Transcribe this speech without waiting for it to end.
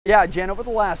Yeah, Jen, over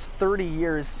the last 30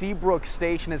 years, Seabrook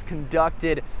Station has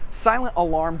conducted silent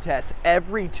alarm tests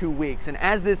every 2 weeks. And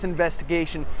as this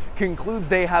investigation concludes,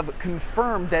 they have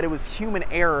confirmed that it was human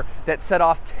error that set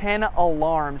off 10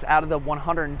 alarms out of the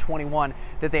 121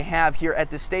 that they have here at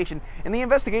the station. And the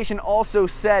investigation also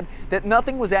said that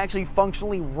nothing was actually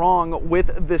functionally wrong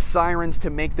with the sirens to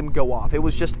make them go off. It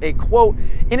was just a, quote,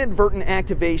 inadvertent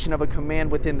activation of a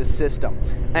command within the system,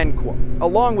 end quote.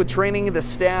 Along with training the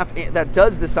staff that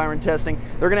does the siren testing,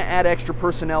 they're going to add extra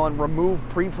personnel and remove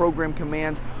pre-programmed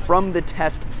commands from the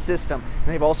test system. And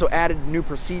they've also added a new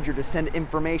procedure to send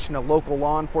information to local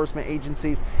law enforcement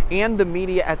agencies and the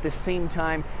media at the same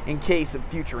time in case of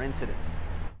future incidents.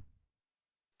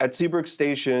 At Seabrook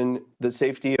Station, the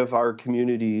safety of our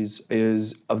communities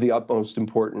is of the utmost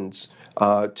importance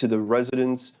to the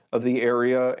residents of the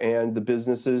area and the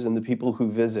businesses and the people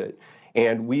who visit.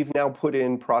 And we've now put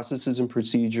in processes and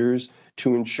procedures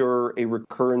to ensure a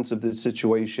recurrence of this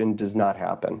situation does not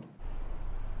happen.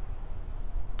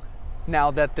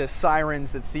 Now that the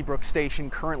sirens that Seabrook Station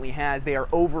currently has, they are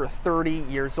over 30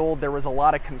 years old. There was a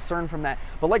lot of concern from that.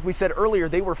 But like we said earlier,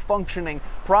 they were functioning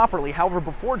properly. However,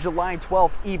 before July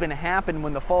 12th even happened,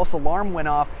 when the false alarm went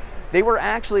off, they were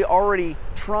actually already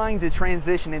trying to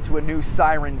transition into a new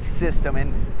siren system,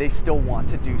 and they still want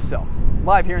to do so.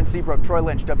 Live here in Seabrook, Troy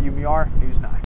Lynch, WMUR News 9.